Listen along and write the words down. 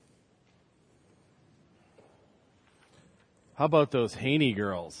How about those Haney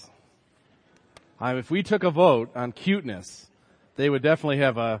girls? If we took a vote on cuteness, they would definitely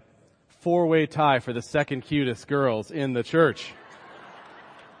have a four-way tie for the second cutest girls in the church.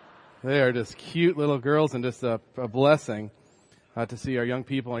 They are just cute little girls and just a blessing to see our young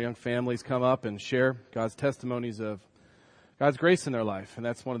people, our young families come up and share God's testimonies of God's grace in their life. And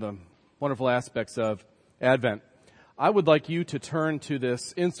that's one of the wonderful aspects of Advent. I would like you to turn to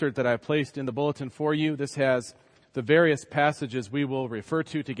this insert that I placed in the bulletin for you. This has the various passages we will refer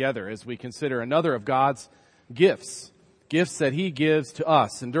to together as we consider another of God's gifts that He gives to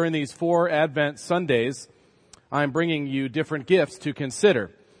us. And during these 4 Advent Sundays, I'm bringing you different gifts to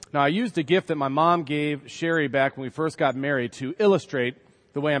consider. Now, I used a gift that my mom gave Sherry back when we first got married to illustrate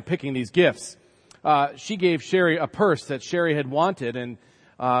the way I'm picking these gifts. She gave Sherry a purse that Sherry had wanted and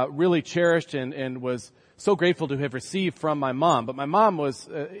really cherished and was so grateful to have received from my mom. But my mom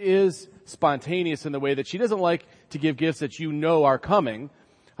is spontaneous in the way that she doesn't like to give gifts that you know are coming.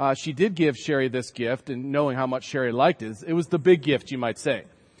 She did give Sherry this gift, and knowing how much Sherry liked it, it was the big gift, you might say.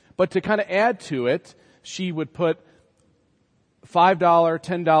 But to kind of add to it, she would put $5,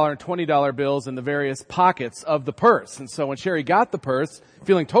 $10, and $20 bills in the various pockets of the purse. And so when Sherry got the purse,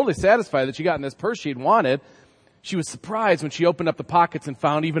 feeling totally satisfied that she got in this purse she'd wanted, she was surprised when she opened up the pockets and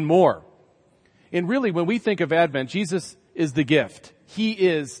found even more. And really, when we think of Advent, Jesus is the gift. He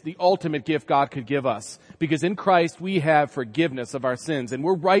is the ultimate gift God could give us. Because in Christ, we have forgiveness of our sins. And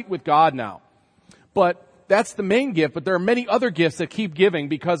we're right with God now. But that's the main gift. But there are many other gifts that keep giving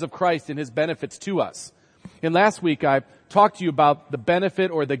because of Christ and His benefits to us. And last week, I talked to you about the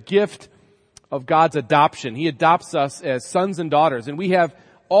benefit or the gift of God's adoption. He adopts us as sons and daughters. And we have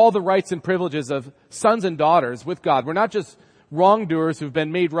all the rights and privileges of sons and daughters with God. We're not just wrongdoers who've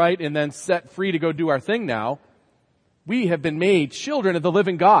been made right and then set free to go do our thing now. We have been made children of the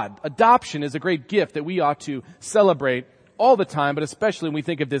living God. Adoption is a great gift that we ought to celebrate all the time, but especially when we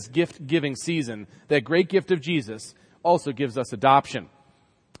think of this gift-giving season. That great gift of Jesus also gives us adoption.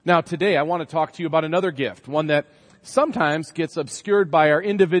 Now today I want to talk to you about another gift, one that sometimes gets obscured by our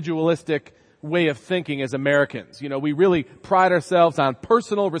individualistic way of thinking as Americans. You know, we really pride ourselves on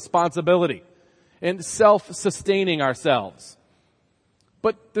personal responsibility and self-sustaining ourselves.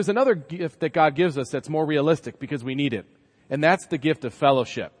 But there's another gift that God gives us that's more realistic because we need it. And that's the gift of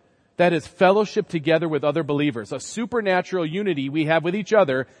fellowship. That is fellowship together with other believers. A supernatural unity we have with each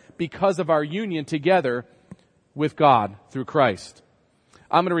other because of our union together with God through Christ.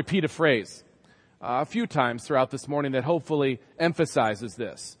 I'm going to repeat a phrase a few times throughout this morning that hopefully emphasizes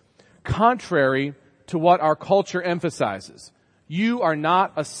this. Contrary to what our culture emphasizes, you are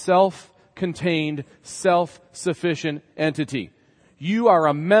not a self-contained, self-sufficient entity. You are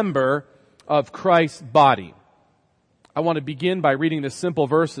a member of Christ's body. I want to begin by reading this simple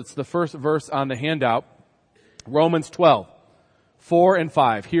verse. It's the first verse on the handout. Romans 12, 4 and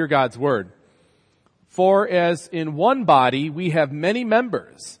 5. Hear God's word. For as in one body we have many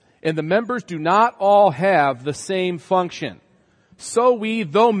members, and the members do not all have the same function. So we,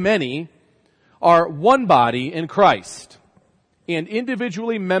 though many, are one body in Christ, and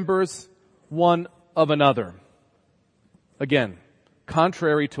individually members one of another. Again,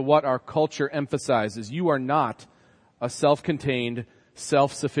 contrary to what our culture emphasizes, you are not a self-contained,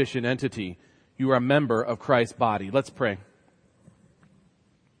 self-sufficient entity. You are a member of Christ's body. Let's pray.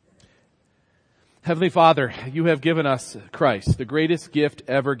 Heavenly Father, you have given us Christ, the greatest gift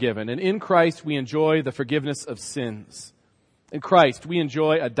ever given. And in Christ we enjoy the forgiveness of sins. In Christ we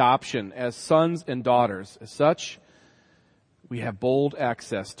enjoy adoption as sons and daughters. As such, we have bold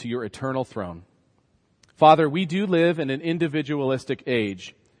access to your eternal throne. Father, we do live in an individualistic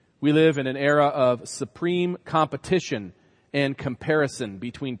age. We live in an era of supreme competition and comparison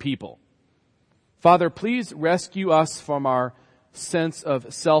between people. Father, please rescue us from our sense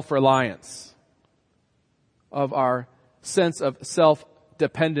of self-reliance, of our sense of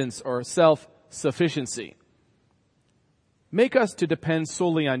self-dependence or self-sufficiency. Make us to depend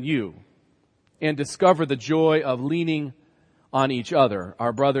solely on you and discover the joy of leaning on each other,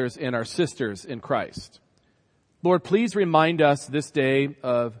 our brothers and our sisters in Christ. Lord, please remind us this day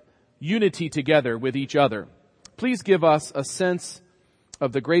of unity together with each other. Please give us a sense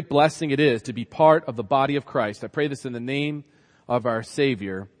of the great blessing it is to be part of the body of Christ. I pray this in the name of our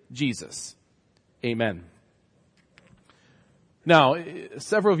Savior, Jesus. Amen. Now,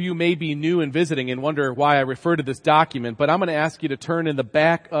 several of you may be new and visiting and wonder why I refer to this document, but I'm going to ask you to turn in the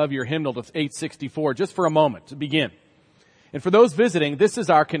back of your hymnal to 864 just for a moment to begin. And for those visiting, this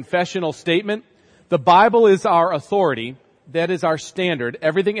is our confessional statement. The Bible is our authority. That is our standard.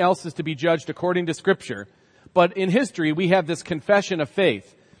 Everything else is to be judged according to Scripture. But in history, we have this confession of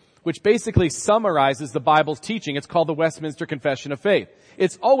faith. which basically summarizes the Bible's teaching. It's called the Westminster Confession of Faith.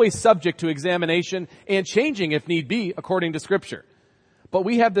 It's always subject to examination and changing if need be according to Scripture. But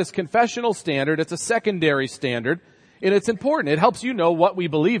we have this confessional standard. It's a secondary standard, and it's important. It helps you know what we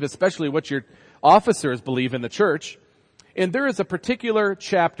believe, especially what your officers believe in the church. And there is a particular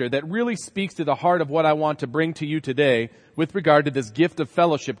chapter that really speaks to the heart of what I want to bring to you today with regard to this gift of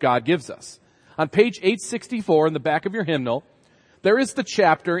fellowship God gives us. On page 864 in the back of your hymnal, there is the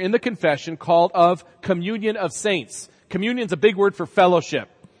chapter in the confession called of Communion of Saints. Communion's a big word for fellowship.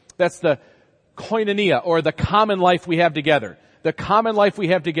 That's the koinonia, or the common life we have together. The common life we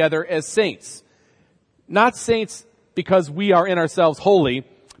have together as saints. Not saints because we are in ourselves holy,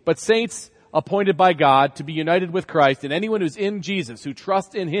 but saints appointed by God to be united with Christ, and anyone who's in Jesus, who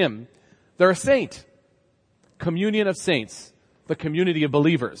trusts in Him, they're a saint. Communion of saints, the community of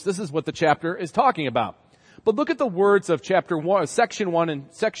believers. This is what the chapter is talking about. But look at the words of chapter 1, section 1 and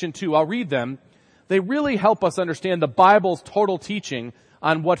section 2. I'll read them. They really help us understand the Bible's total teaching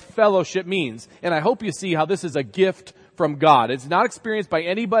on what fellowship means. And I hope you see how this is a gift from God. It's not experienced by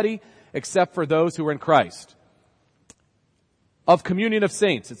anybody except for those who are in Christ. Of Communion of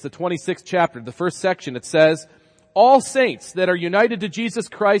Saints, it's the 26th chapter, the first section. It says, all saints that are united to Jesus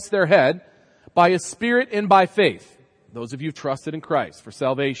Christ, their head, by His Spirit and by faith. Those of you who trusted in Christ for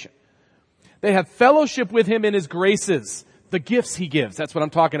salvation. They have fellowship with Him in His graces, the gifts He gives. That's what I'm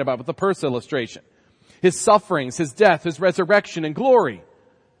talking about with the purse illustration. His sufferings, His death, His resurrection and glory.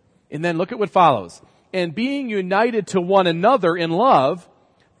 And then look at what follows. And being united to one another in love,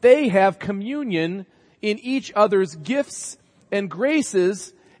 they have communion in each other's gifts and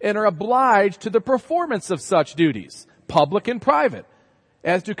graces, and are obliged to the performance of such duties, public and private,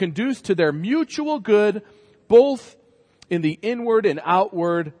 as to conduce to their mutual good, both in the inward and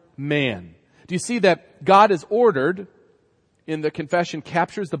outward man. Do you see that God has ordered, in the confession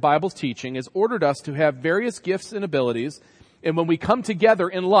captures the Bible's teaching, has ordered us to have various gifts and abilities, and when we come together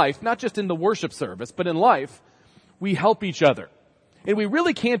in life, not just in the worship service, but in life, we help each other. And we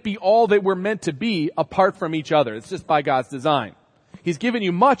really can't be all that we're meant to be apart from each other. It's just by God's design. He's given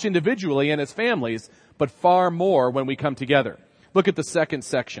you much individually and as families, but far more when we come together. Look at the second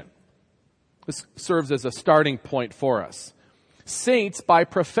section. This serves as a starting point for us. Saints by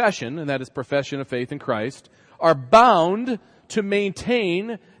profession, and that is profession of faith in Christ, are bound to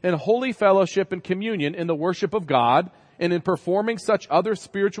maintain in holy fellowship and communion in the worship of God and in performing such other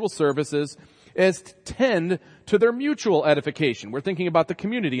spiritual services as tend to their mutual edification. We're thinking about the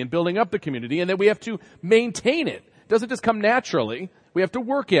community and building up the community, and that we have to maintain it. It doesn't just come naturally. We have to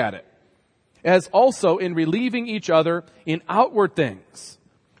work at it. As also in relieving each other in outward things,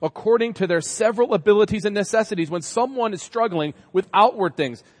 according to their several abilities and necessities. When someone is struggling with outward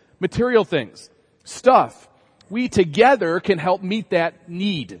things, material things, stuff, we together can help meet that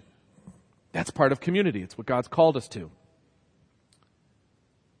need. That's part of community. It's what God's called us to.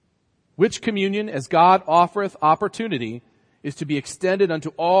 Which communion, as God offereth opportunity, is to be extended unto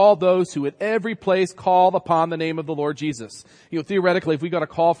all those who at every place call upon the name of the Lord Jesus. Theoretically, if we got a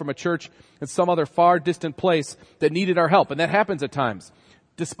call from a church in some other far distant place that needed our help, and that happens at times,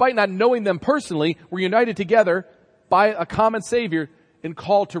 despite not knowing them personally, we're united together by a common Savior and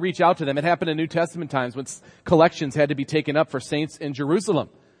called to reach out to them. It happened in New Testament times when collections had to be taken up for saints in Jerusalem.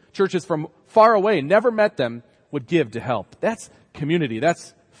 Churches from far away, never met them, would give to help. That's community.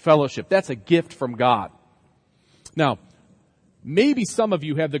 That's fellowship. That's a gift from God. Now, maybe some of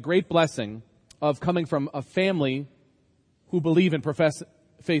you have the great blessing of coming from a family who believe and profess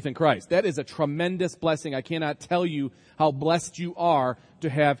faith in Christ. That is a tremendous blessing. I cannot tell you how blessed you are to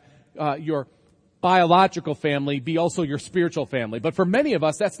have your biological family be also your spiritual family. But for many of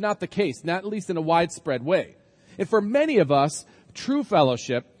us, that's not the case, not at least in a widespread way. And for many of us, true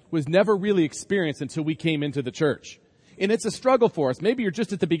fellowship was never really experienced until we came into the church. And it's a struggle for us. Maybe you're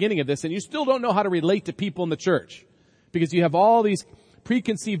just at the beginning of this and you still don't know how to relate to people in the church because you have all these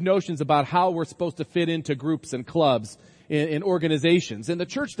preconceived notions about how we're supposed to fit into groups and clubs and organizations. And the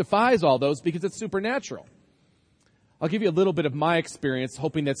church defies all those because it's supernatural. I'll give you a little bit of my experience,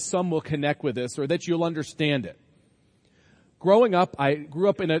 hoping that some will connect with this or that you'll understand it. Growing up, I grew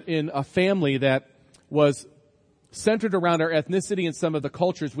up in a family that was centered around our ethnicity and some of the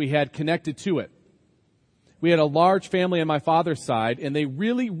cultures we had connected to it. We had a large family on my father's side, and they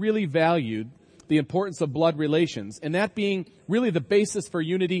really, really valued the importance of blood relations, and that being really the basis for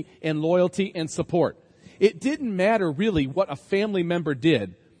unity and loyalty and support. It didn't matter really what a family member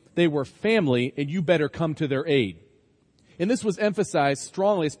did. They were family, and you better come to their aid. And this was emphasized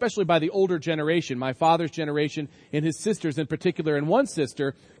strongly, especially by the older generation, my father's generation and his sisters in particular. And one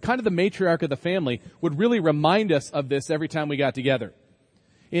sister, kind of the matriarch of the family, would really remind us of this every time we got together.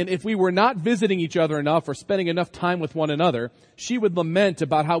 And if we were not visiting each other enough or spending enough time with one another, she would lament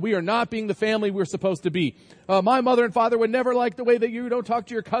about how we are not being the family we're supposed to be. My mother and father would never like the way that you don't talk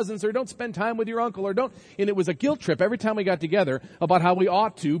to your cousins or don't spend time with your uncle or don't. And it was a guilt trip every time we got together about how we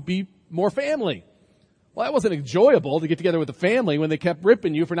ought to be more family. Well, that wasn't enjoyable to get together with the family when they kept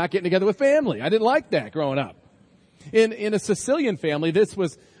ripping you for not getting together with family. I didn't like that growing up. In a Sicilian family, this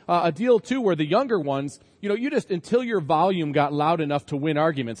was a deal too where the younger ones, you just, until your volume got loud enough to win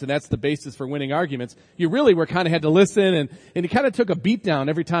arguments, and that's the basis for winning arguments, you really were kind of had to listen, and you kind of took a beat down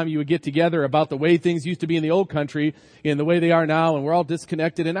every time you would get together about the way things used to be in the old country and the way they are now, and we're all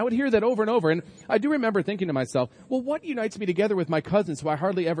disconnected. And I would hear that over and over. And I do remember thinking to myself, well, what unites me together with my cousins who I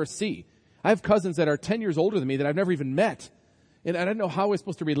hardly ever see? I have cousins that are 10 years older than me that I've never even met. And I don't know how I'm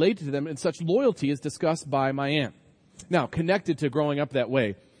supposed to relate to them, and such loyalty is discussed by my aunt. Now, connected to growing up that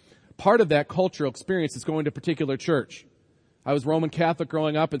way, part of that cultural experience is going to a particular church. I was Roman Catholic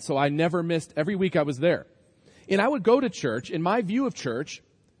growing up, and so I never missed, every week I was there. And I would go to church, and my view of church,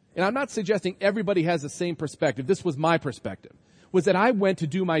 and I'm not suggesting everybody has the same perspective, this was my perspective, was that I went to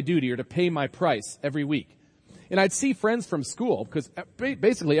do my duty or to pay my price every week. And I'd see friends from school, because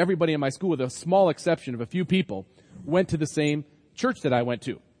basically everybody in my school, with a small exception of a few people, went to the same church that I went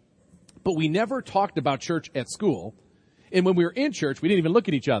to. But we never talked about church at school. And when we were in church, we didn't even look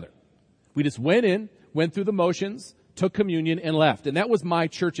at each other. We just went in, went through the motions, took communion, and left. And that was my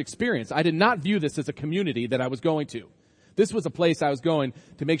church experience. I did not view this as a community that I was going to. This was a place I was going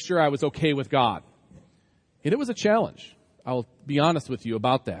to make sure I was okay with God. And it was a challenge. I'll be honest with you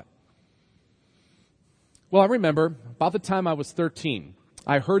about that. Well, I remember about the time I was 13,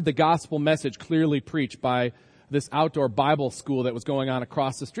 I heard the gospel message clearly preached by this outdoor Bible school that was going on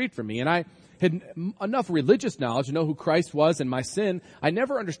across the street from me. And I had enough religious knowledge to know who Christ was and my sin. I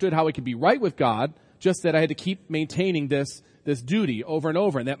never understood how I could be right with God, just that I had to keep maintaining this duty over and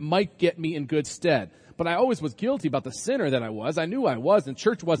over, and that might get me in good stead. But I always was guilty about the sinner that I was. I knew I was, and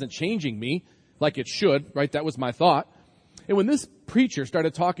church wasn't changing me like it should, right? That was my thought. And when this preacher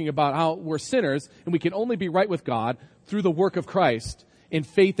started talking about how we're sinners and we can only be right with God through the work of Christ and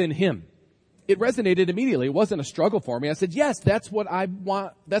faith in Him, it resonated immediately. It wasn't a struggle for me. I said, yes, that's what I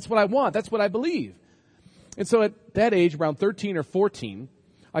want. That's what I want. That's what I believe. And so at that age, around 13 or 14,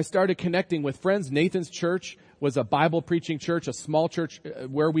 I started connecting with friends. Nathan's church was a Bible preaching church, a small church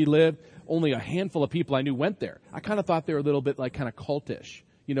where we lived. Only a handful of people I knew went there. I kind of thought they were a little bit like kind of cultish,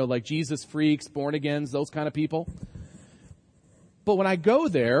 like Jesus freaks, born agains, those kind of people. But when I go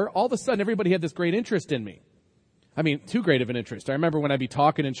there, all of a sudden everybody had this great interest in me. I mean, too great of an interest. I remember when I'd be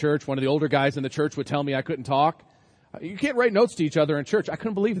talking in church, one of the older guys in the church would tell me I couldn't talk. You can't write notes to each other in church. I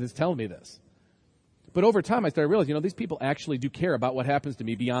couldn't believe he was telling me this. But over time, I started realizing, these people actually do care about what happens to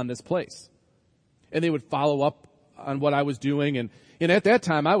me beyond this place. And they would follow up on what I was doing. And at that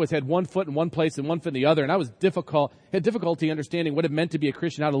time, I had one foot in one place and one foot in the other. And I had difficulty understanding what it meant to be a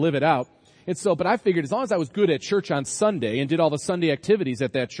Christian, how to live it out. And so, but I figured as long as I was good at church on Sunday and did all the Sunday activities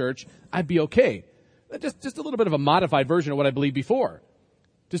at that church, I'd be okay. Just a little bit of a modified version of what I believed before.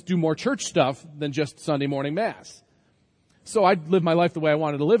 Just do more church stuff than just Sunday morning mass. So I'd live my life the way I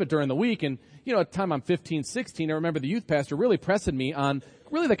wanted to live it during the week. And, at the time I'm 15, 16, I remember the youth pastor really pressing me on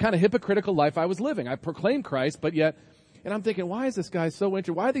really the kind of hypocritical life I was living. I proclaimed Christ, but yet, and I'm thinking, why is this guy so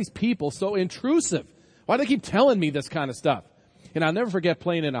interested? Why are these people so intrusive? Why do they keep telling me this kind of stuff? And I'll never forget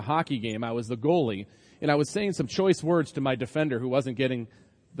playing in a hockey game. I was the goalie, and I was saying some choice words to my defender who wasn't getting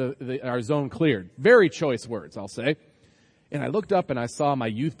our zone cleared. Very choice words, I'll say. And I looked up and I saw my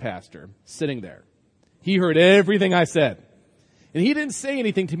youth pastor sitting there. He heard everything I said. And he didn't say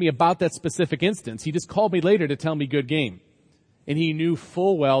anything to me about that specific instance. He just called me later to tell me good game. And he knew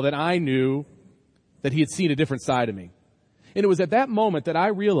full well that I knew that he had seen a different side of me. And it was at that moment that I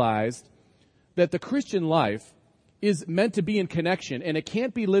realized that the Christian life is meant to be in connection, and it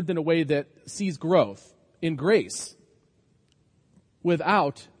can't be lived in a way that sees growth in grace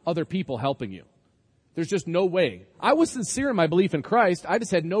without other people helping you. There's just no way. I was sincere in my belief in Christ. I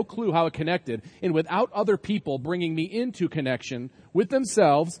just had no clue how it connected. And without other people bringing me into connection with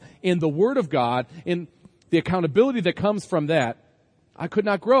themselves in the Word of God, in the accountability that comes from that, I could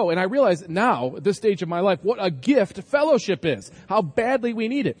not grow. And I realize now, at this stage of my life, what a gift fellowship is. How badly we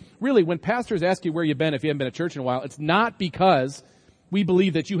need it. Really, when pastors ask you where you've been if you haven't been to church in a while, it's not because we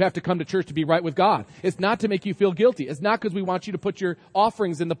believe that you have to come to church to be right with God. It's not to make you feel guilty. It's not because we want you to put your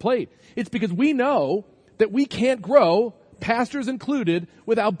offerings in the plate. It's because we know that we can't grow, pastors included,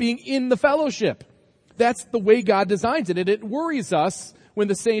 without being in the fellowship. That's the way God designs it, and it worries us when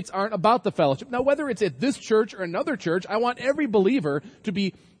the saints aren't about the fellowship. Now, whether it's at this church or another church, I want every believer to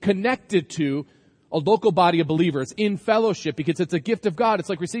be connected to a local body of believers in fellowship because it's a gift of God. It's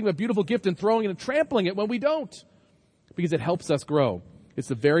like receiving a beautiful gift and throwing it and trampling it when we don't, because it helps us grow. It's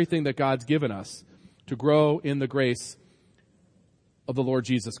the very thing that God's given us to grow in the grace of the Lord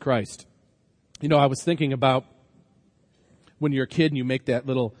Jesus Christ. You know, I was thinking about when you're a kid and you make that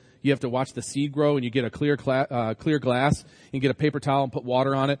little, you have to watch the seed grow, and you get a clear glass, and get a paper towel and put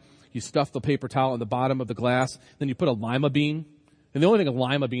water on it. You stuff the paper towel in the bottom of the glass, then you put a lima bean. And the only thing a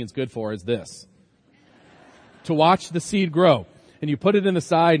lima bean's good for is this. To watch the seed grow. And you put it in the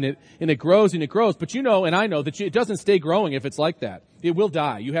side, and it grows and it grows. But you know, and I know, that it doesn't stay growing if it's like that. It will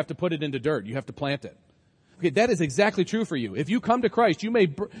die. You have to put it into dirt. You have to plant it. Okay, that is exactly true for you. If you come to Christ, you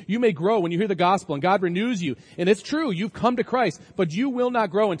may grow when you hear the gospel and God renews you. And it's true, you've come to Christ, but you will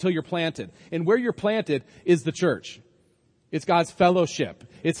not grow until you're planted. And where you're planted is the church. It's God's fellowship.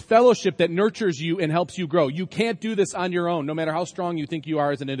 It's fellowship that nurtures you and helps you grow. You can't do this on your own, no matter how strong you think you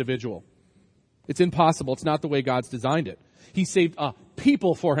are as an individual. It's impossible. It's not the way God's designed it. He saved a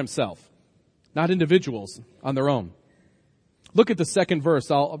people for himself, not individuals on their own. Look at the second verse.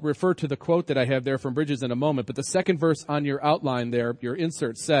 I'll refer to the quote that I have there from Bridges in a moment, but the second verse on your outline there, your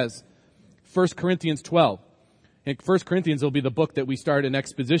insert, says 1 Corinthians 12. And 1 Corinthians will be the book that we start an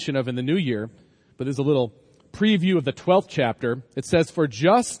exposition of in the new year, but there's a little preview of the 12th chapter. It says, "For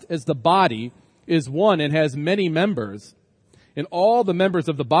just as the body is one and has many members, and all the members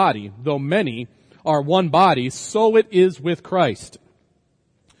of the body, though many, are one body, so it is with Christ.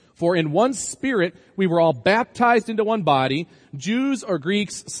 For in one Spirit we were all baptized into one body, Jews or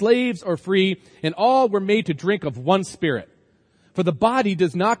Greeks, slaves or free, and all were made to drink of one Spirit. For the body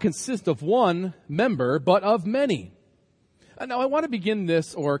does not consist of one member, but of many." Now I want to begin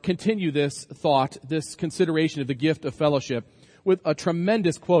this, or continue this thought, this consideration of the gift of fellowship, with a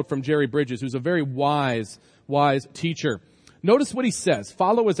tremendous quote from Jerry Bridges, who's a very wise teacher. Notice what he says.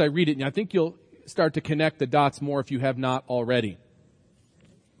 Follow as I read it, and I think you'll start to connect the dots more if you have not already.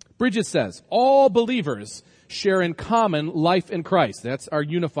 Bridges says, "All believers share in common life in Christ." That's our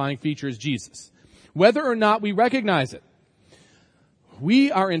unifying feature, is Jesus. "Whether or not we recognize it.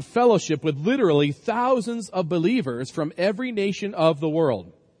 We are in fellowship with literally thousands of believers from every nation of the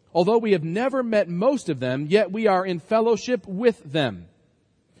world. Although we have never met most of them, yet we are in fellowship with them.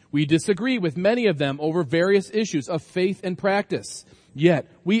 We disagree with many of them over various issues of faith and practice, yet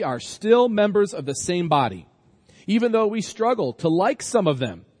we are still members of the same body. Even though we struggle to like some of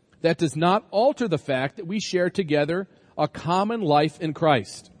them, that does not alter the fact that we share together a common life in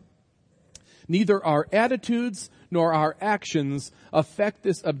Christ. Neither our attitudes nor our actions affect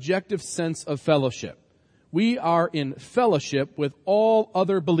this objective sense of fellowship. We are in fellowship with all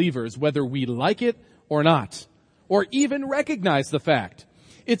other believers, whether we like it or not, or even recognize the fact.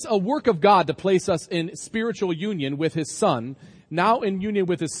 It's a work of God to place us in spiritual union with His Son. Now in union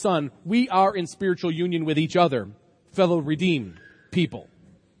with His Son, we are in spiritual union with each other, fellow redeemed people.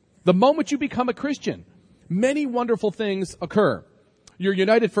 The moment you become a Christian, many wonderful things occur. You're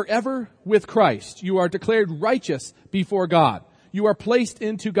united forever with Christ. You are declared righteous before God. You are placed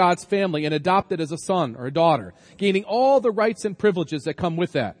into God's family and adopted as a son or a daughter, gaining all the rights and privileges that come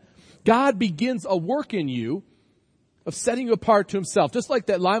with that. God begins a work in you of setting you apart to Himself, just like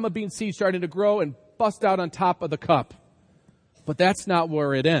that lima bean seed starting to grow and bust out on top of the cup. But that's not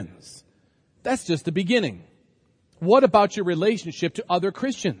where it ends. That's just the beginning. What about your relationship to other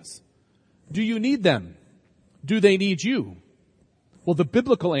Christians? Do you need them? Do they need you? Well, the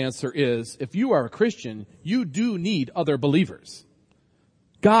biblical answer is, if you are a Christian, you do need other believers.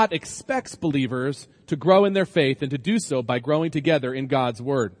 God expects believers to grow in their faith and to do so by growing together in God's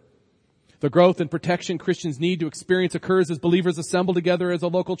Word. The growth and protection Christians need to experience occurs as believers assemble together as a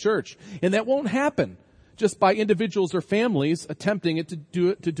local church. And that won't happen just by individuals or families attempting to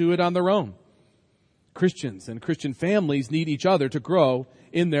do it on their own. Christians and Christian families need each other to grow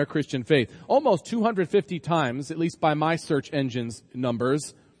in their Christian faith. Almost 250 times, at least by my search engine's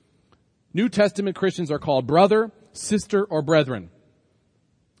numbers, New Testament Christians are called brother, sister, or brethren.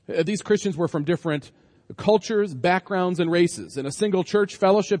 These Christians were from different cultures, backgrounds, and races. In a single church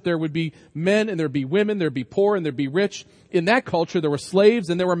fellowship, there would be men and there'd be women, there'd be poor and there'd be rich. In that culture, there were slaves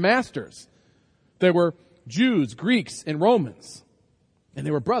and there were masters. There were Jews, Greeks, and Romans. And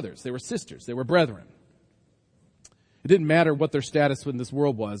they were brothers, they were sisters, they were brethren. It didn't matter what their status in this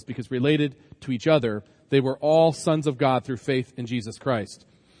world was, because related to each other, they were all sons of God through faith in Jesus Christ.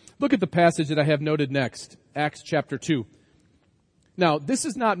 Look at the passage that I have noted next, Acts chapter 2. Now, this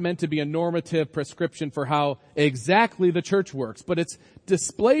is not meant to be a normative prescription for how exactly the church works, but it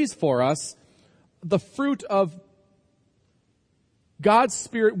displays for us the fruit of God's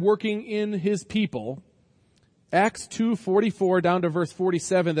Spirit working in His people, Acts 2:44 down to verse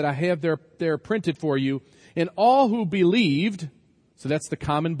 47 that I have there printed for you. And all who believed, so that's the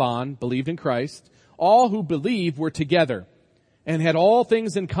common bond, believed in Christ, all who believed were together and had all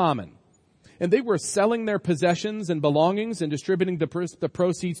things in common. And they were selling their possessions and belongings and distributing the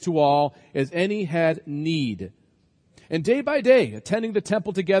proceeds to all as any had need. And day by day, attending the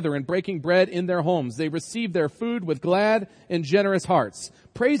temple together and breaking bread in their homes, they received their food with glad and generous hearts,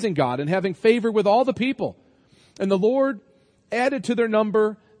 praising God and having favor with all the people. And the Lord added to their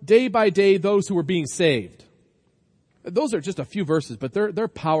number day by day those who were being saved. Those are just a few verses, but they're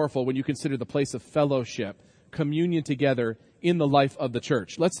powerful when you consider the place of fellowship, communion together in the life of the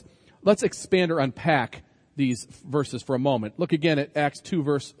church. Let's expand or unpack these verses for a moment. Look again at Acts 2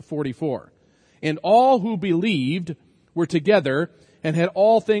 verse 44. And all who believed were together and had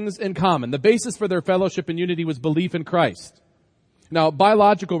all things in common. The basis for their fellowship and unity was belief in Christ. Now,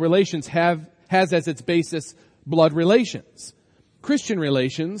 biological relations has as its basis blood relations. Christian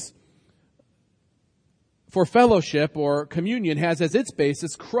relations for fellowship or communion has as its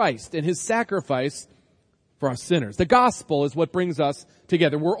basis Christ and his sacrifice for us sinners. The gospel is what brings us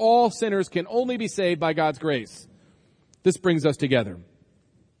together. We're all sinners, can only be saved by God's grace. This brings us together.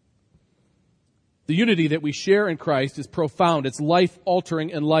 The unity that we share in Christ is profound. It's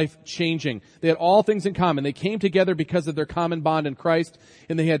life-altering and life-changing. They had all things in common. They came together because of their common bond in Christ,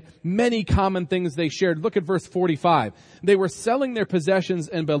 and they had many common things they shared. Look at verse 45. They were selling their possessions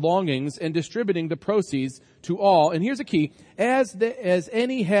and belongings and distributing the proceeds to all. And here's a key, as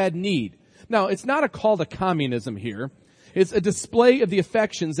any had need. Now, it's not a call to communism here. It's a display of the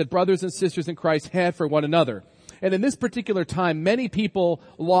affections that brothers and sisters in Christ had for one another. And in this particular time, many people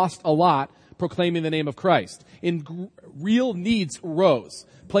lost a lot proclaiming the name of Christ. Real needs arose.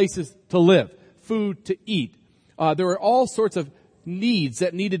 Places to live, food to eat. There were all sorts of needs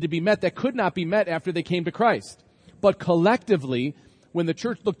that needed to be met that could not be met after they came to Christ. But collectively, when the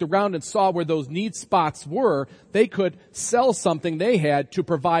church looked around and saw where those need spots were, they could sell something they had to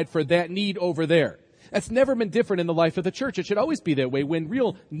provide for that need over there. That's never been different in the life of the church. It should always be that way. When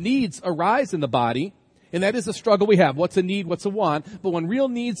real needs arise in the body, and that is a struggle we have. What's a need? What's a want? But when real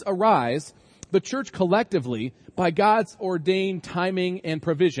needs arise, the church collectively, by God's ordained timing and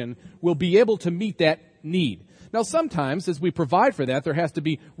provision, will be able to meet that need. Now, sometimes, as we provide for that, there has to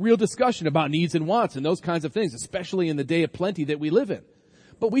be real discussion about needs and wants and those kinds of things, especially in the day of plenty that we live in.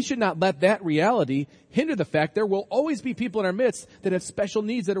 But we should not let that reality hinder the fact there will always be people in our midst that have special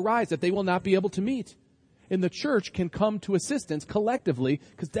needs that arise that they will not be able to meet. And the church can come to assistance collectively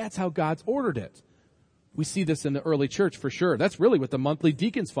because that's how God's ordered it. We see this in the early church for sure. That's really what the monthly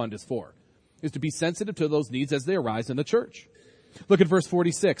deacons fund is for, is to be sensitive to those needs as they arise in the church. Look at verse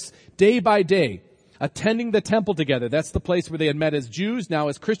 46. Day by day, attending the temple together. That's the place where they had met as Jews. Now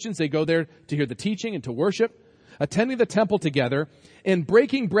as Christians, they go there to hear the teaching and to worship. Attending the temple together and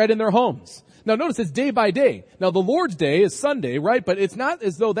breaking bread in their homes. Now notice it's day by day. Now the Lord's Day is Sunday, right? But it's not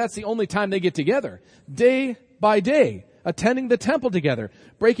as though that's the only time they get together. Day by day, attending the temple together,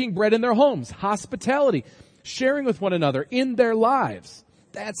 breaking bread in their homes, hospitality, sharing with one another in their lives.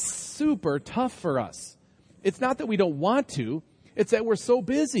 That's super tough for us. It's not that we don't want to, it's that we're so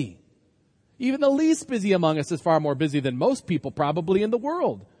busy. Even the least busy among us is far more busy than most people probably in the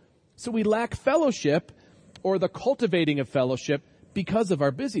world. So we lack fellowship or the cultivating of fellowship because of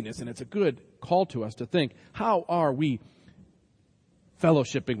our busyness. And it's a good call to us to think, how are we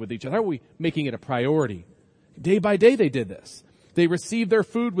fellowshipping with each other? How are we making it a priority? Day by day they did this. They received their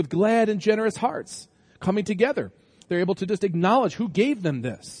food with glad and generous hearts, coming together. They're able to just acknowledge who gave them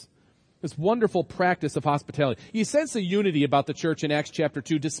this wonderful practice of hospitality. You sense a unity about the church in Acts chapter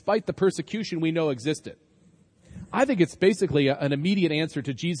 2, despite the persecution we know existed. I think it's basically an immediate answer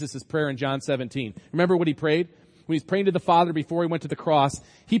to Jesus' prayer in John 17. Remember what he prayed? When he's praying to the Father before he went to the cross,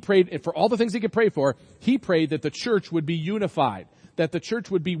 he prayed, and for all the things he could pray for, he prayed that the church would be unified, that the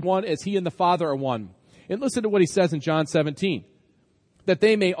church would be one as he and the Father are one. And listen to what he says in John 17. That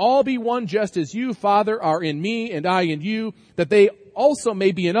they may all be one just as you, Father, are in me and I in you, that they also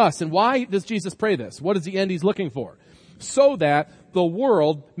may be in us. And why does Jesus pray this? What is the end he's looking for? So that the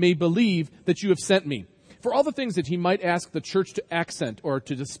world may believe that you have sent me. For all the things that he might ask the church to accent or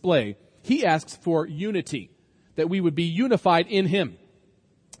to display, he asks for unity, that we would be unified in him.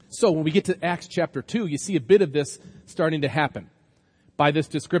 So when we get to Acts chapter 2, you see a bit of this starting to happen by this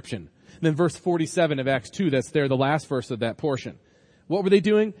description. And then verse 47 of Acts 2, that's there, the last verse of that portion. What were they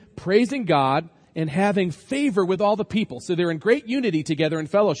doing? Praising God and having favor with all the people. So they're in great unity together in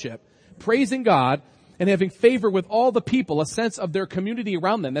fellowship, praising God and having favor with all the people, a sense of their community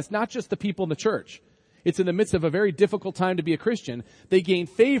around them. That's not just the people in the church. It's in the midst of a very difficult time to be a Christian. They gain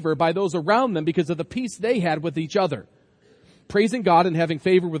favor by those around them because of the peace they had with each other. Praising God and having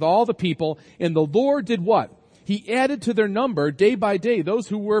favor with all the people. And the Lord did what? He added to their number day by day those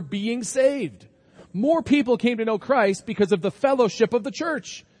who were being saved. More people came to know Christ because of the fellowship of the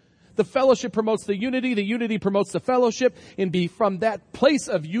church. The fellowship promotes the unity promotes the fellowship, and from that place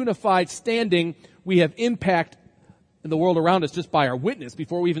of unified standing, we have impact in the world around us just by our witness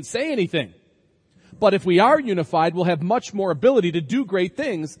before we even say anything. But if we are unified, we'll have much more ability to do great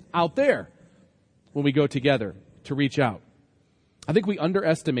things out there when we go together to reach out. I think we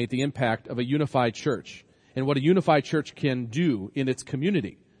underestimate the impact of a unified church and what a unified church can do in its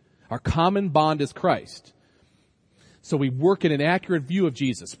community. Our common bond is Christ. So we work in an accurate view of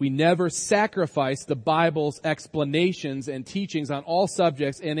Jesus. We never sacrifice the Bible's explanations and teachings on all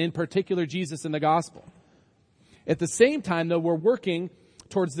subjects, and in particular Jesus and the gospel. At the same time, though, we're working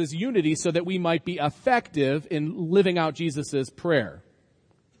towards this unity so that we might be effective in living out Jesus' prayer.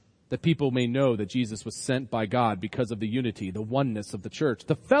 That people may know that Jesus was sent by God because of the unity, the oneness of the church,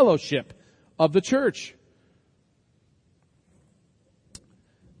 the fellowship of the church.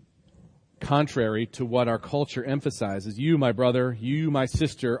 Contrary to what our culture emphasizes, you, my brother, you, my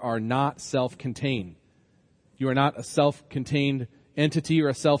sister, are not self-contained. You are not a self-contained entity or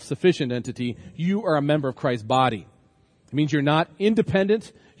a self-sufficient entity. You are a member of Christ's body. It means you're not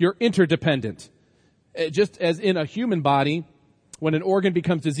independent, you're interdependent. Just as in a human body, when an organ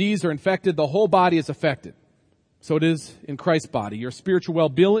becomes diseased or infected, the whole body is affected. So it is in Christ's body. Your spiritual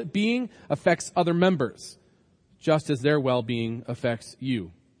well-being affects other members, just as their well-being affects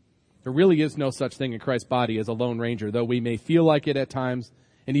you. There really is no such thing in Christ's body as a lone ranger, though we may feel like it at times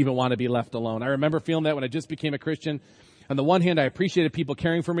and even want to be left alone. I remember feeling that when I just became a Christian. On the one hand, I appreciated people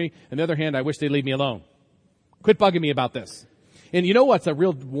caring for me. On the other hand, I wish they'd leave me alone. Quit bugging me about this. And you know what's a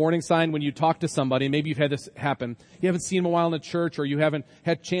real warning sign when you talk to somebody, maybe you've had this happen, you haven't seen them a while in the church or you haven't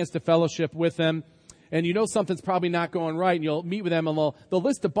had a chance to fellowship with them, and you know something's probably not going right, and you'll meet with them and they'll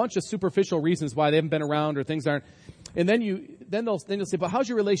list a bunch of superficial reasons why they haven't been around or things aren't. And then you'll say, but how's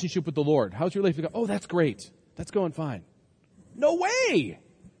your relationship with the Lord? How's your relationship? Oh, that's great. That's going fine. No way.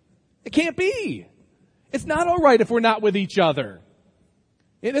 It can't be. It's not all right if we're not with each other.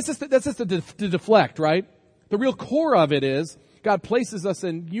 And that's just to deflect, right? The real core of it is God places us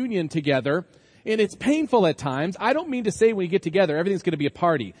in union together, and it's painful at times. I don't mean to say when we get together, everything's going to be a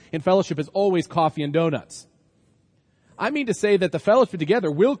party, and fellowship is always coffee and donuts. I mean to say that the fellowship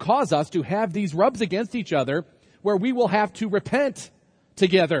together will cause us to have these rubs against each other where we will have to repent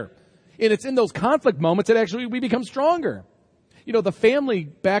together. And it's in those conflict moments that actually we become stronger. You know, the family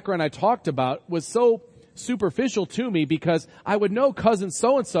background I talked about was so superficial to me because I would know cousin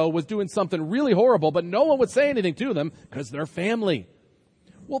so-and-so was doing something really horrible, but no one would say anything to them because they're family.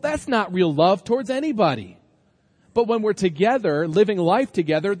 Well, that's not real love towards anybody. But when we're together, living life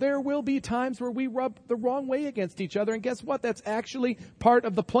together, there will be times where we rub the wrong way against each other. And guess what? That's actually part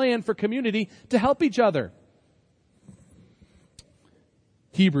of the plan for community to help each other.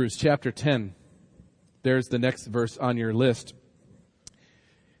 Hebrews chapter 10. There's the next verse on your list.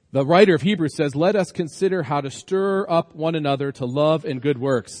 The writer of Hebrews says, let us consider how to stir up one another to love and good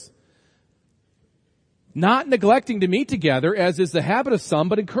works. Not neglecting to meet together, as is the habit of some,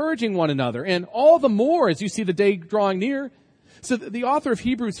 but encouraging one another. And all the more as you see the day drawing near. So the author of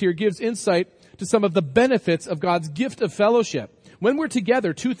Hebrews here gives insight to some of the benefits of God's gift of fellowship. When we're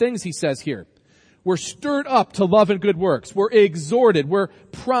together, two things he says here. We're stirred up to love and good works. We're exhorted. We're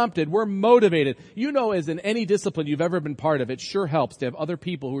prompted. We're motivated. You know, as in any discipline you've ever been part of, it sure helps to have other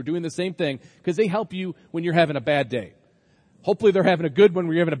people who are doing the same thing because they help you when you're having a bad day. Hopefully they're having a good one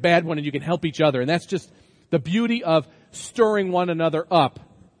when you're having a bad one and you can help each other. And that's just the beauty of stirring one another up.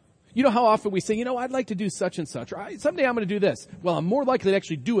 You know how often we say, you know, I'd like to do such and such, or someday I'm going to do this. Well, I'm more likely to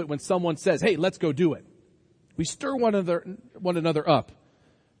actually do it when someone says, hey, let's go do it. We stir one another up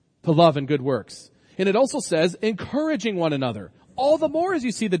to love and good works. And it also says encouraging one another. All the more as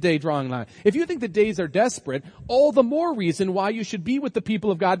you see the day drawing nigh. If you think the days are desperate, all the more reason why you should be with the people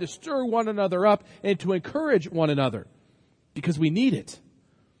of God to stir one another up and to encourage one another. Because we need it.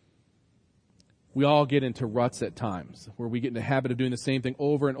 We all get into ruts at times where we get in the habit of doing the same thing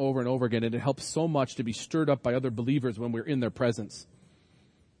over and over and over again. And it helps so much to be stirred up by other believers when we're in their presence.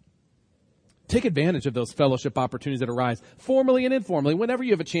 Take advantage of those fellowship opportunities that arise, formally and informally, whenever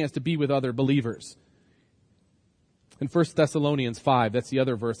you have a chance to be with other believers. In 1 Thessalonians 5, that's the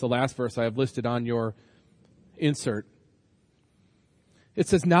other verse, the last verse I have listed on your insert. It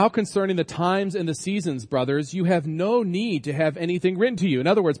says, now concerning the times and the seasons, brothers, you have no need to have anything written to you. In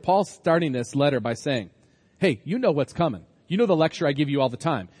other words, Paul's starting this letter by saying, hey, you know what's coming. You know the lecture I give you all the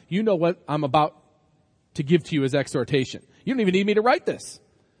time. You know what I'm about to give to you as exhortation. You don't even need me to write this.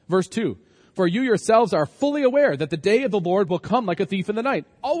 Verse 2, for you yourselves are fully aware that the day of the Lord will come like a thief in the night.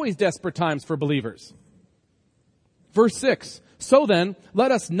 Always desperate times for believers. Verse 6, so then,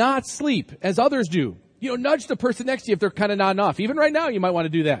 let us not sleep as others do. Nudge the person next to you if they're kind of nodding off. Even right now, you might want to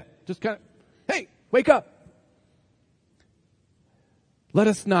do that. Just kind of, hey, wake up. Let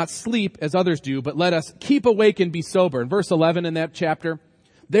us not sleep as others do, but let us keep awake and be sober. In verse 11 in that chapter,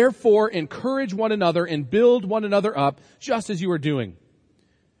 therefore encourage one another and build one another up, just as you are doing.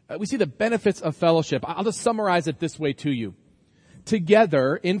 We see the benefits of fellowship. I'll just summarize it this way to you.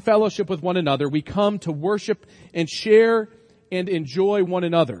 Together, in fellowship with one another, we come to worship and share and enjoy one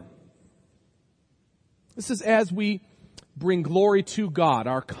another. This is as we bring glory to God,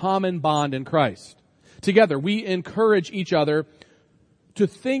 our common bond in Christ. Together, we encourage each other to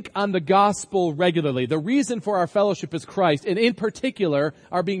think on the gospel regularly. The reason for our fellowship is Christ, and in particular,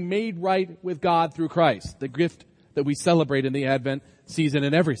 our being made right with God through Christ, the gift that we celebrate in the Advent season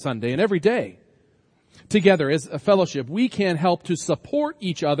and every Sunday and every day. Together, as a fellowship, we can help to support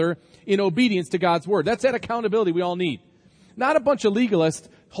each other in obedience to God's word. That's that accountability we all need. Not a bunch of legalists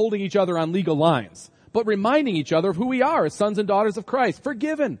holding each other on legal lines, but reminding each other of who we are as sons and daughters of Christ,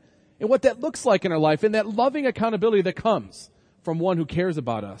 forgiven, and what that looks like in our life, and that loving accountability that comes from one who cares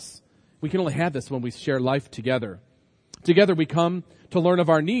about us. We can only have this when we share life together. Together we come to learn of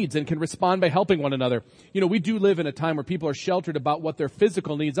our needs and can respond by helping one another. We do live in a time where people are sheltered about what their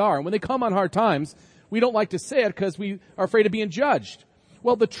physical needs are. And when they come on hard times, we don't like to say it because we are afraid of being judged.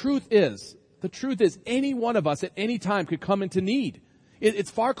 Well, the truth is any one of us at any time could come into need. It's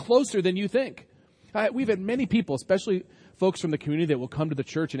far closer than you think. We've had many people, especially folks from the community, that will come to the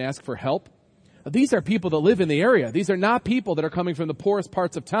church and ask for help. These are people that live in the area. These are not people that are coming from the poorest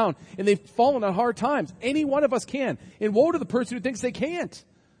parts of town, and they've fallen on hard times. Any one of us can. And woe to the person who thinks they can't.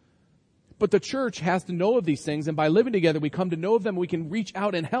 But the church has to know of these things, and by living together, we come to know of them. We can reach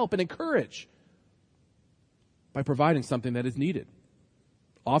out and help and encourage by providing something that is needed.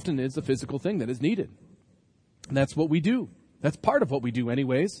 Often it's a physical thing that is needed. And that's what we do. That's part of what we do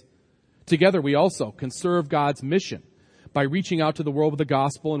anyways. Together, we also can serve God's mission by reaching out to the world with the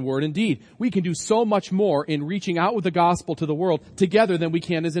gospel and word and deed. We can do so much more in reaching out with the gospel to the world together than we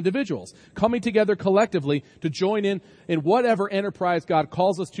can as individuals. Coming together collectively to join in whatever enterprise God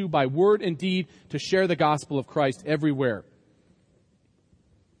calls us to by word and deed to share the gospel of Christ everywhere.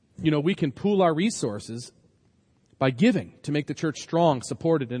 We can pool our resources by giving to make the church strong,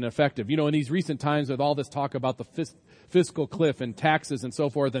 supported, and effective. In these recent times with all this talk about the fiscal cliff and taxes and so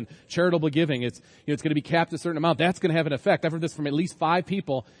forth and charitable giving, it's going to be capped a certain amount. That's going to have an effect. I've heard this from at least 5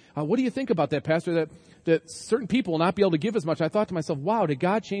 people. What do you think about that, Pastor, that certain people will not be able to give as much? I thought to myself, wow, did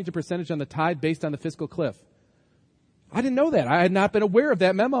God change the percentage on the tithe based on the fiscal cliff? I didn't know that. I had not been aware of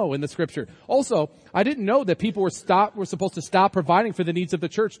that memo in the scripture. Also, I didn't know that people were supposed to stop providing for the needs of the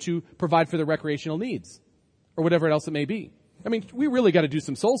church to provide for the recreational needs or whatever else it may be. I mean, we really got to do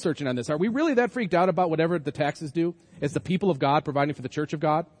some soul searching on this. Are we really that freaked out about whatever the taxes do as the people of God providing for the church of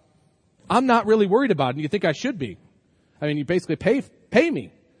God? I'm not really worried about it, and you think I should be. I mean, you basically pay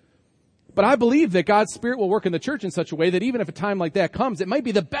me. But I believe that God's Spirit will work in the church in such a way that even if a time like that comes, it might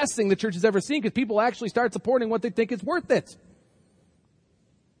be the best thing the church has ever seen because people actually start supporting what they think is worth it.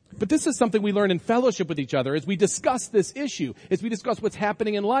 But this is something we learn in fellowship with each other as we discuss this issue, as we discuss what's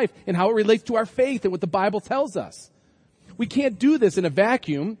happening in life and how it relates to our faith and what the Bible tells us. We can't do this in a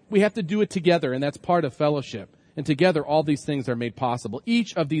vacuum. We have to do it together, and that's part of fellowship. And together, all these things are made possible.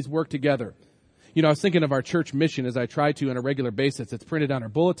 Each of these work together. I was thinking of our church mission as I try to on a regular basis. It's printed on our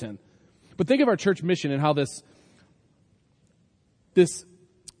bulletin. But think of our church mission and how this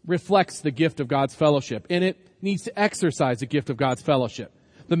reflects the gift of God's fellowship. And it needs to exercise the gift of God's fellowship.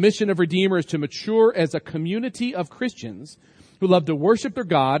 The mission of Redeemer is to mature as a community of Christians who love to worship their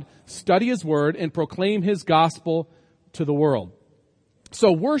God, study His Word, and proclaim His gospel to the world.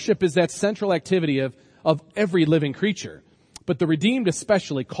 So worship is that central activity of every living creature. But the redeemed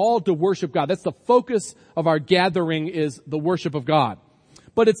especially, called to worship God. That's the focus of our gathering, is the worship of God.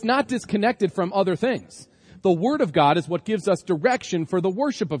 But it's not disconnected from other things. The Word of God is what gives us direction for the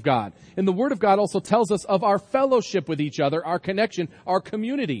worship of God. And the Word of God also tells us of our fellowship with each other, our connection, our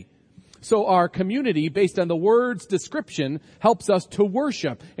community. So our community, based on the Word's description, helps us to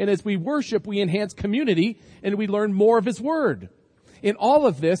worship. And as we worship, we enhance community and we learn more of His Word. And all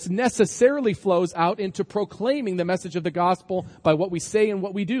of this necessarily flows out into proclaiming the message of the gospel by what we say and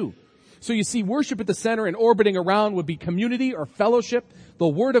what we do. So you see, worship at the center and orbiting around would be community or fellowship, the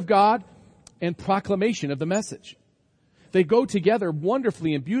Word of God, and proclamation of the message. They go together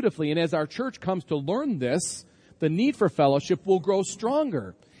wonderfully and beautifully, and as our church comes to learn this, the need for fellowship will grow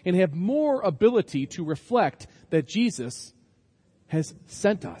stronger and have more ability to reflect that Jesus has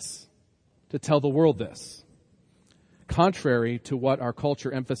sent us to tell the world this. Contrary to what our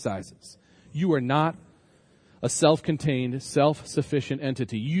culture emphasizes, you are not a self-contained, self-sufficient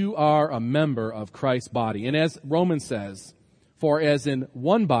entity. You are a member of Christ's body. And as Romans says, for as in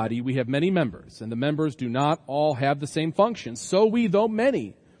one body we have many members, and the members do not all have the same function, so we, though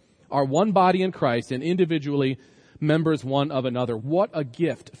many, are one body in Christ and individually members one of another. What a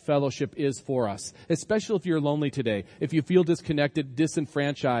gift fellowship is for us, especially if you're lonely today. If you feel disconnected,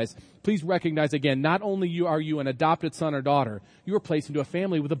 disenfranchised, please recognize again, not only are you an adopted son or daughter, you are placed into a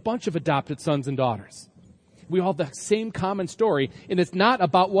family with a bunch of adopted sons and daughters. We all have the same common story, and it's not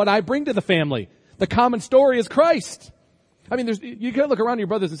about what I bring to the family. The common story is Christ. I mean, you can look around your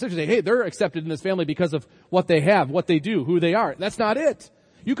brothers and sisters and say, hey, they're accepted in this family because of what they have, what they do, who they are. That's not it.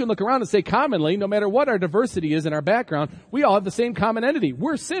 You can look around and say commonly, no matter what our diversity is in our background, we all have the same common entity.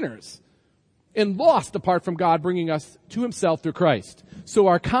 We're sinners and lost apart from God bringing us to himself through Christ. So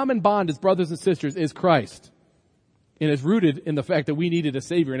our common bond as brothers and sisters is Christ, and is rooted in the fact that we needed a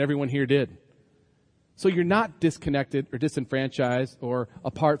Savior, and everyone here did. So you're not disconnected or disenfranchised or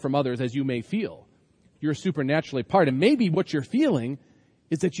apart from others as you may feel. You're supernaturally part. And maybe what you're feeling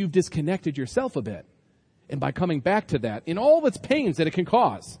is that you've disconnected yourself a bit. And by coming back to that, in all its pains that it can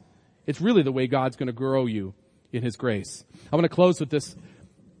cause, it's really the way God's going to grow you in his grace. I want to close with this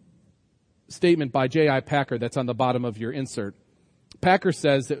statement by J.I. Packer that's on the bottom of your insert. Packer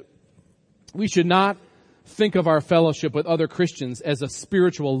says that we should not think of our fellowship with other Christians as a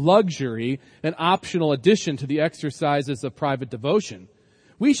spiritual luxury, an optional addition to the exercises of private devotion.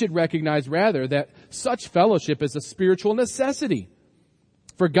 We should recognize rather that such fellowship is a spiritual necessity.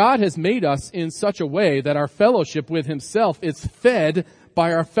 For God has made us in such a way that our fellowship with himself is fed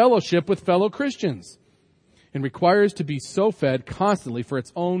by our fellowship with fellow Christians and requires to be so fed constantly for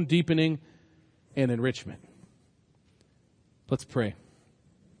its own deepening and enrichment. Let's pray.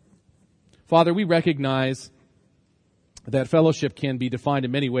 Father, we recognize that fellowship can be defined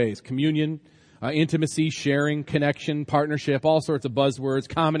in many ways. Communion, intimacy, sharing, connection, partnership, all sorts of buzzwords,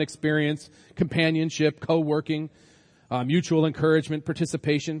 common experience, companionship, co-working, mutual encouragement,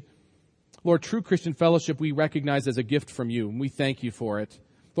 participation. Lord, true Christian fellowship we recognize as a gift from you, and we thank you for it.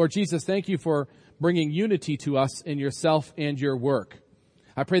 Lord Jesus, thank you for bringing unity to us in yourself and your work.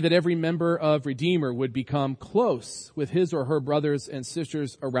 I pray that every member of Redeemer would become close with his or her brothers and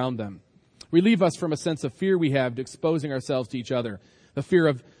sisters around them. Relieve us from a sense of fear we have to exposing ourselves to each other, the fear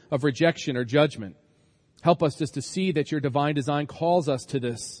of rejection or judgment. Help us just to see that your divine design calls us to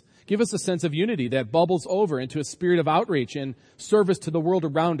this. Give us a sense of unity that bubbles over into a spirit of outreach and service to the world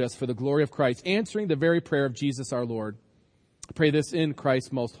around us for the glory of Christ, answering the very prayer of Jesus our Lord. I pray this in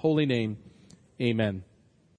Christ's most holy name. Amen.